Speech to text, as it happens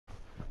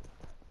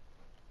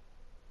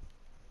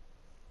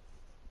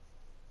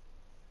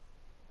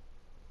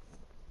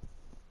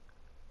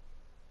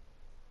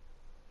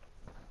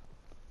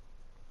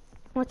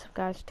What's up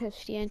guys,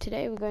 Toasty, and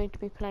today we're going to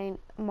be playing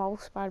Marvel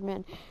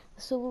Spider-Man,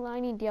 the Silver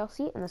Lining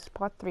DLC, and this is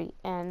part 3,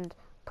 and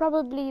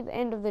probably the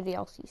end of the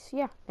DLC, so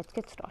yeah, let's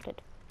get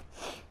started.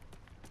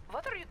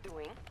 What are you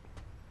doing?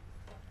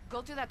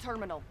 Go to that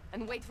terminal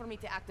and wait for me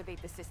to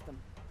activate the system.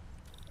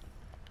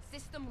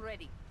 System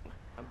ready.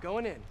 I'm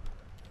going in.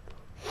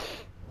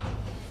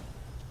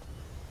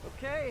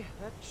 Okay,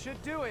 that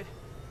should do it.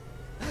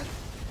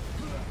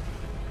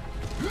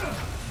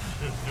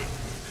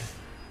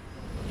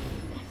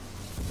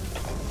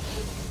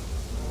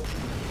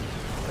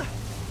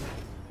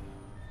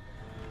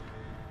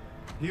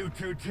 You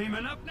two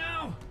teaming up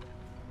now?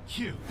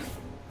 Cute.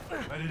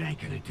 But it ain't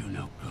gonna do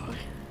no good.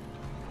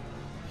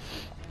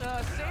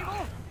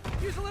 Sable?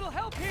 Use a little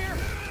help here!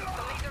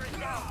 The laser is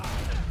down.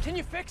 Can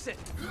you fix it?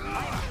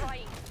 I am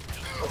trying.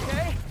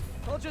 Okay,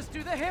 I'll just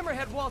do the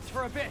hammerhead waltz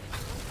for a bit.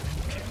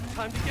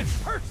 Time to get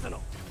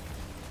personal!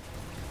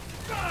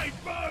 Die,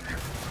 Bug!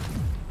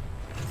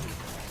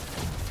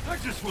 I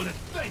just want to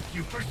thank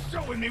you for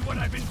showing me what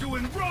I've been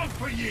doing wrong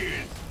for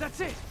years! That's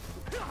it!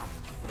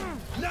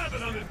 Now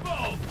that I'm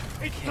involved,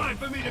 it's time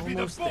for me to be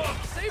the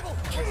boss! Sable,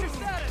 what's your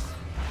status?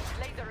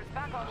 Laser is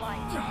back online.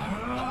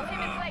 Hold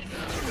him in place.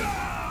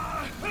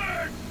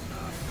 Hurt!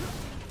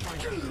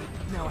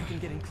 Now I can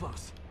get in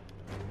close.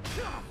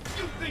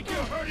 You think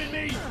you're hurting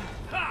me?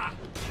 Ha!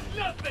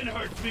 Nothing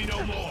hurts me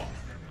no more!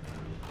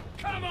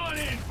 Come on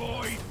in,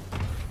 boys!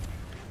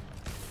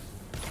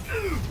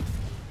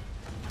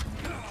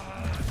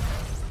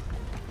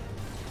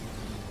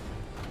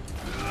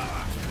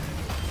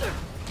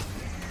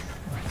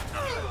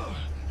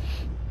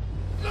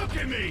 Look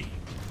at me!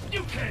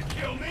 You can't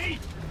kill me!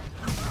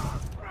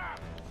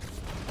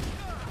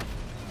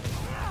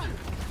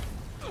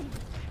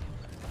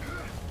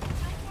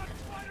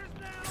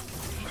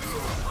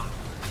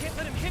 Can't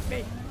let him hit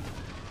me!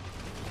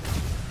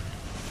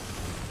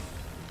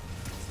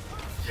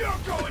 You're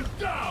going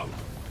down!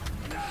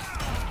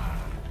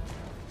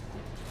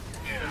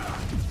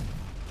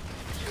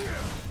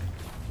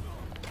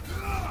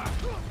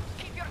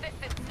 Keep your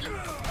distance.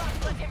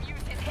 Don't let him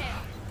use his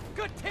head.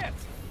 Good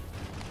tips!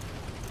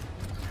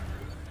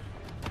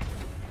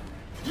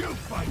 You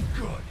fight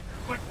good,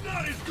 but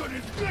not as good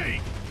as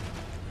me!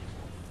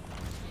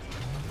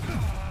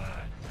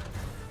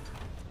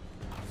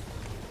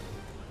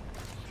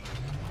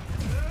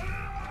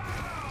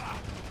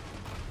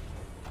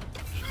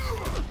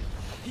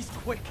 He's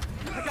quick.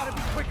 I gotta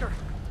be quicker.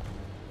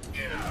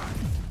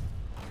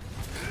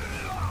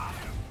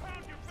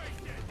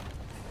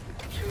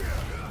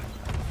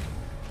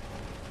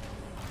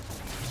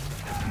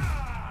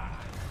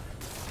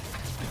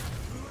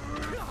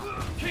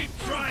 Keep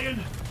trying,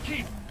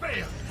 keep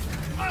failing.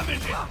 I'm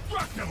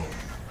indestructible!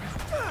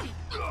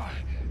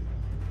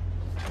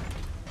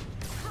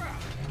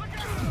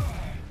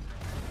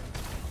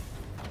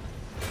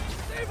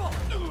 Sable!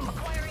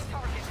 Acquiring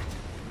target.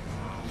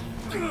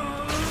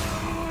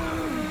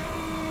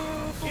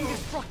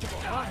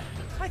 Indestructible, huh?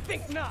 I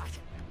think not.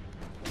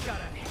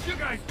 Gotta... You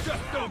guys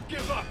just don't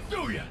give up,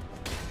 do ya?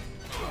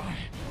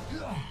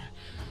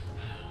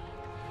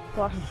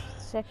 Boss,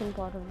 second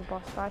part of the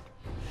boss fight.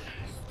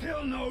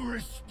 Still no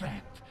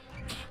respect.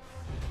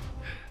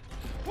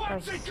 Her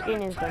What's it skin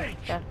gonna is good,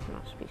 take? that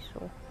must be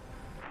so.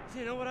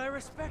 You know what I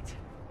respect?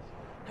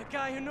 A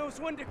guy who knows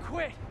when to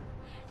quit.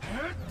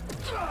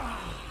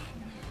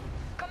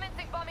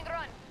 Commencing bombing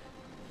run.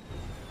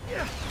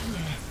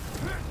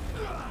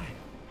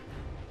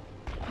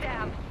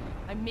 Damn,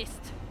 I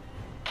missed.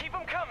 Keep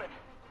him coming.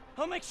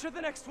 I'll make sure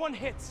the next one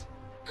hits.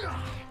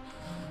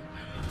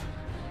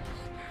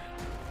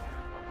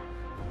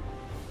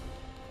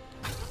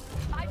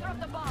 I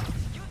dropped the bomb.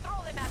 You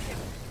throw them at him.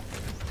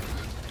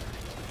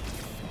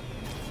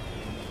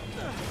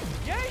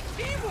 Yay,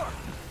 teamwork!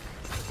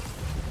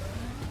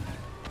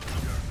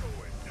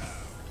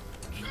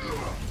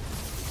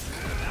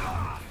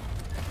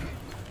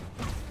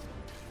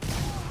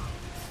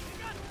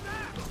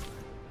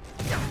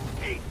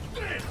 Eat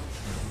this!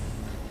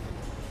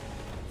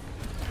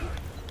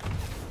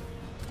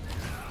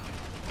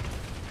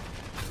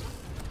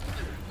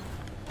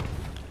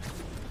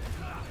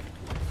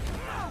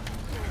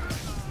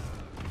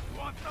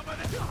 Want some of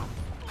this?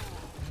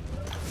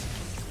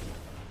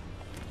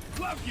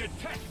 Love your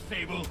tech,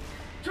 Sable.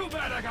 Too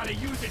bad I gotta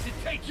use it to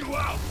take you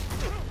out.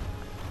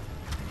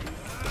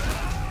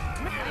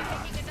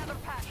 Taking another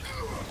pack.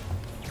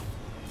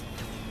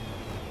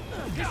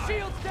 His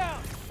shield's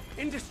down!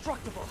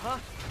 Indestructible, huh?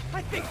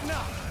 I think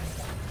not.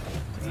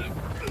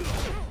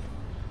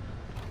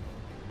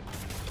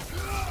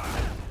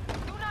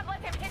 Do not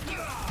let him hit you.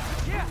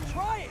 Yeah,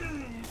 try it!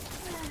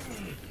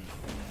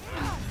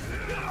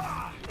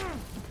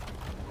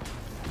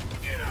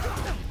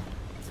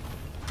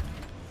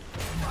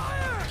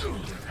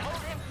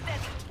 Hold him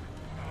steady.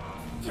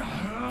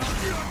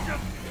 You're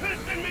just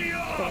pissing me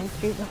off!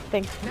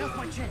 Thank you. Now's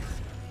my chance.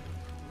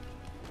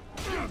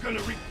 You're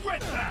gonna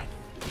regret that!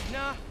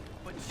 Nah,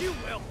 but you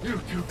will. You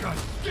two got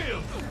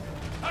skills!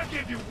 I'll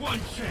give you one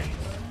chance!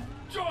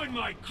 Join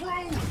my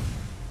crew,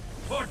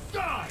 or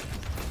die!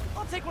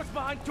 I'll take what's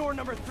behind door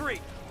number 3.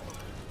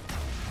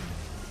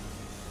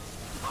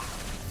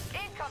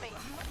 Incoming!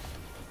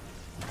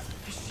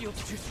 His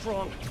shield's too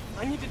strong.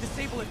 I need to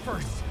disable it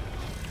first.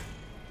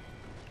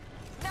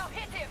 Now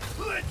hit him!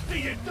 Let's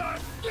see you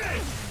dodge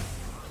this!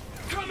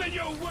 Coming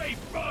your way,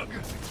 bug!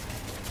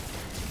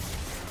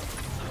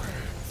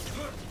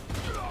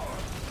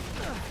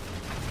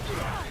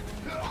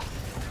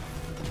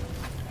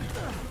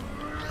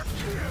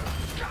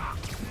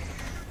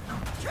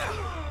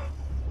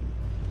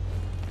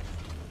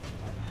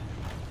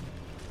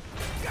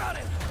 Got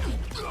him!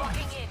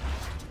 Locking in.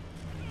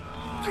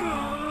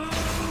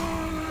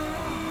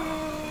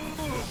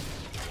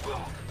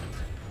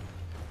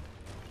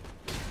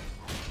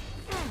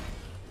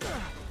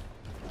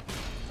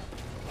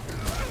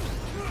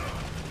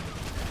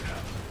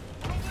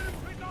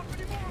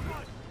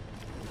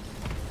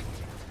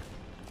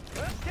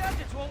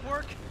 Gadgets won't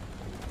work.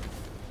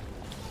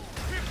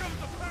 Here comes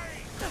the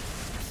pain!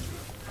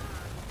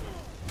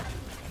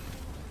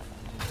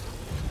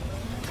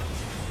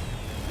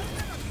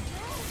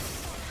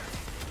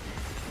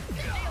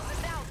 Shield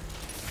is out.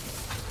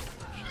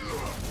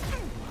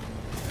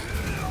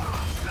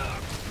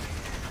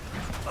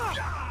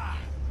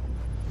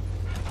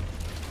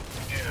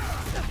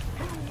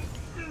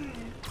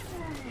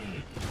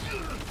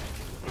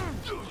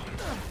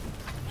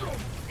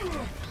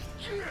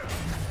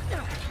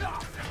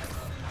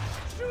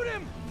 Shoot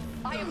him!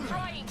 I am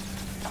trying.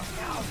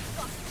 Now.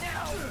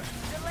 Now.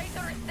 The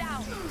laser is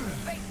down.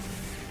 Wait.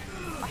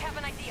 I have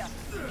an idea.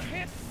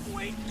 Can't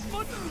wait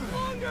much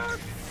longer!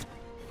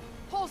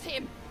 Pulse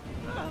him.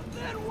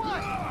 Then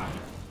what?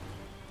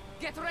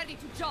 Get ready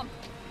to jump.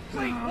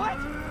 Wait, what?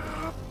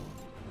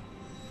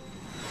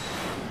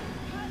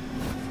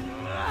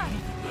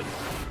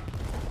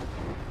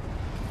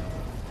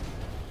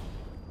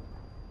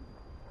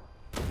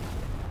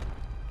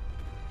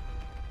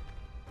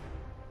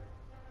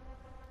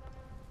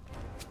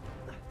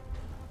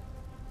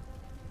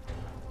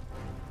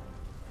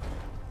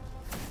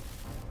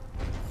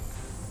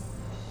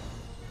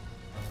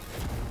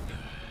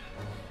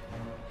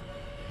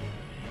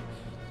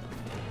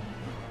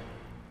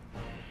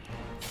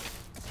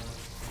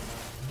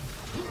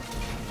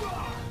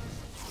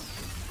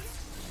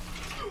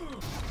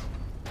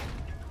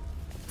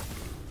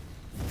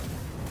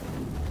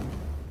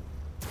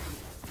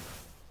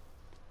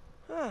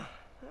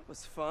 That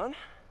was fun.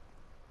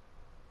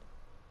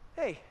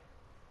 Hey,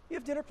 you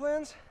have dinner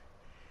plans?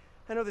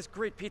 I know this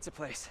great pizza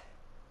place.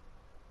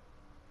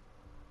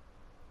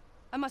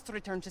 I must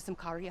return to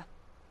Simcaria.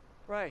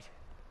 Right.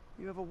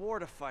 You have a war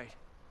to fight.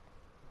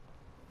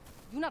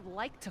 I do not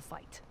like to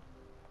fight.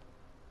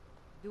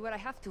 Do what I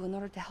have to in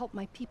order to help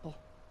my people.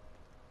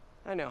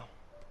 I know.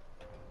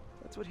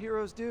 That's what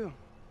heroes do.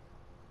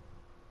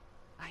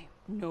 I am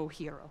no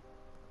hero.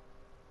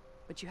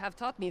 But you have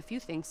taught me a few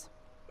things.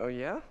 Oh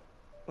yeah?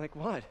 Like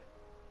what?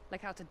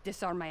 Like how to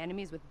disarm my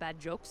enemies with bad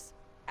jokes.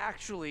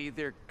 Actually,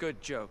 they're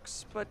good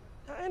jokes, but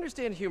I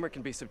understand humor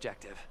can be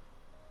subjective.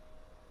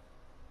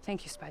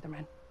 Thank you,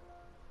 Spider-Man.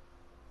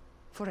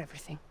 For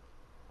everything.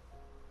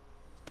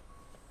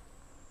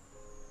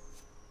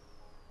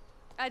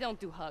 I don't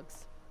do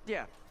hugs.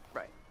 Yeah,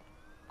 right.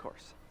 Of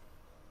course.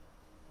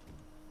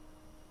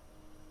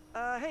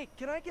 Hey,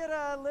 can I get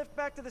a lift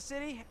back to the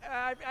city?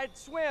 I'd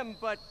swim,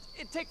 but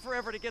it'd take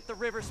forever to get the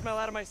river smell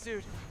out of my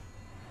suit.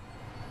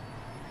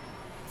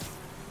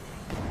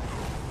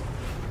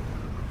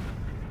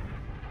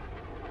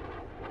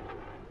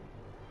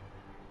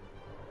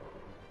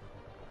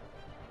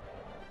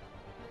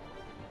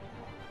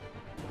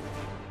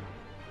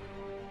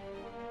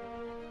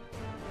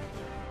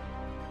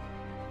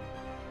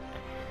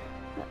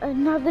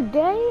 Another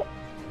day,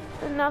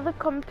 another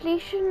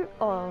completion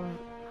of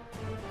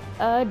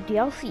a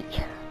DLC.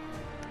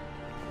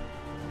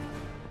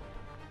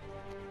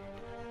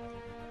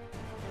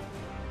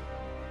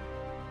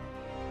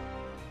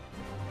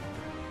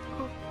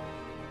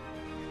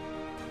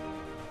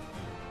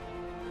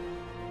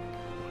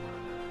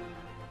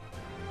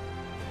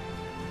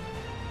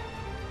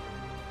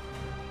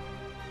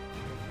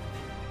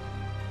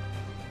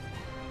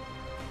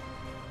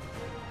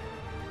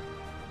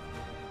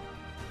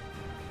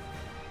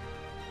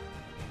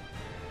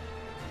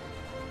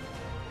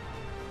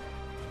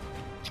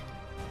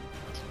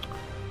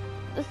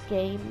 This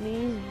game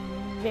is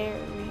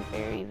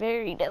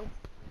very dope.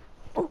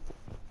 Oh,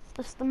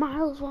 that's the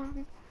Miles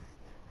one.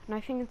 And I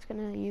think it's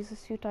gonna use the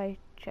suit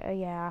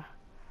yeah.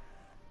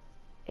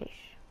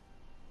 Ish.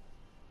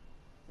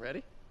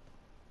 Ready?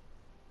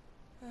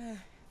 I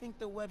think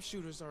the web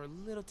shooters are a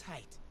little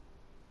tight.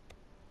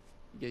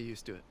 Get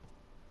used to it.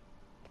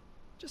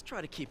 Just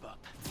try to keep up.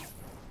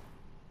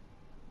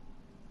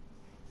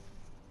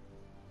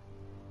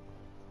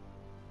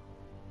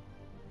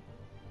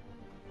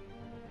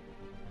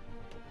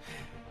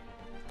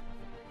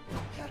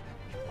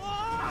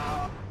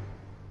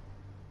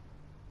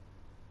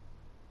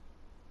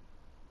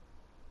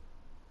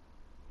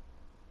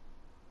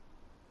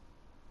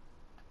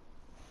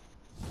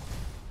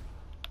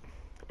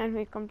 And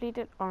we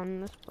completed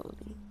on this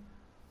building.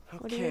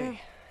 What do you know?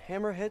 Okay,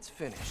 Hammerhead's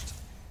finished.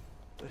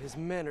 But his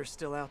men are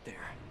still out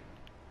there.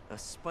 A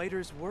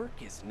spider's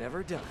work is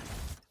never done.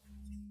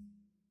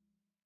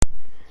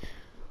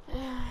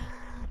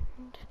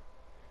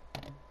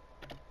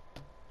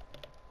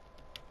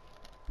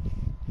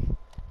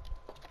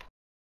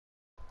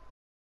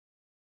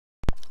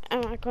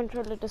 And my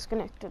controller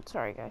disconnected,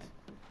 sorry guys.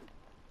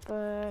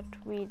 But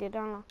we did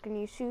unlock a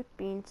new suit,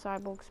 being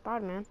Cyborg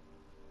Spider-Man.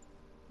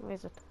 Where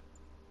is it?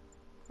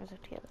 Where's it?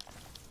 Here.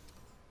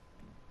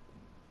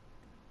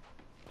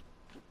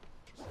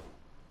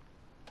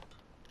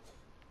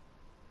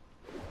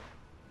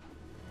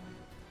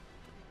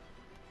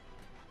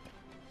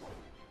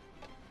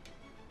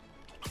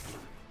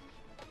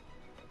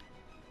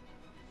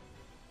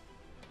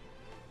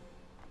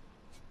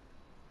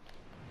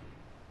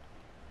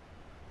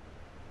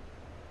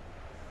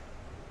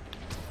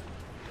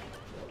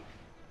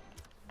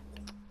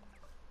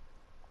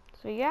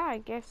 So yeah, I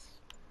guess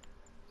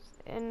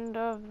it's the end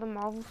of the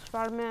Marvel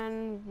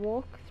Spider-Man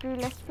walkthrough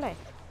Let's Play.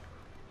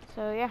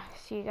 So yeah,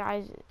 see you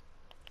guys.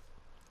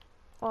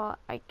 Well,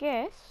 I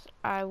guess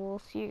I will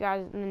see you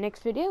guys in the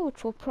next video,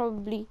 which will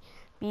probably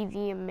be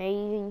the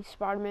Amazing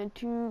Spider-Man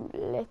 2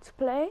 Let's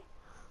Play.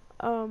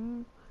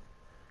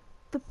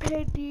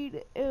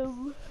 Depending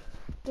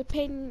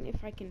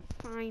if I can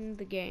find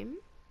the game,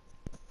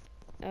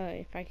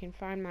 if I can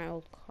find my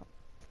old copy.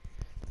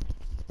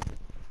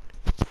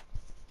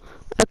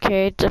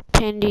 Okay,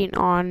 depending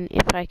on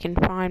if I can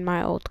find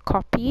my old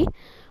copy,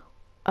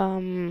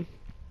 then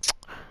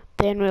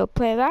we'll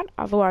play that.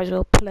 Otherwise,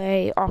 we'll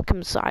play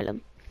Arkham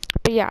Asylum.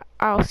 But yeah,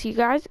 I'll see you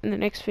guys in the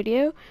next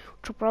video,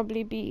 which will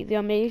probably be the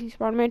Amazing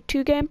Spider-Man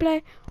 2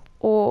 gameplay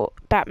or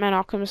Batman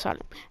Arkham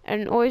Asylum.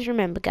 And always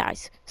remember,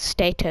 guys,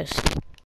 stay toasty.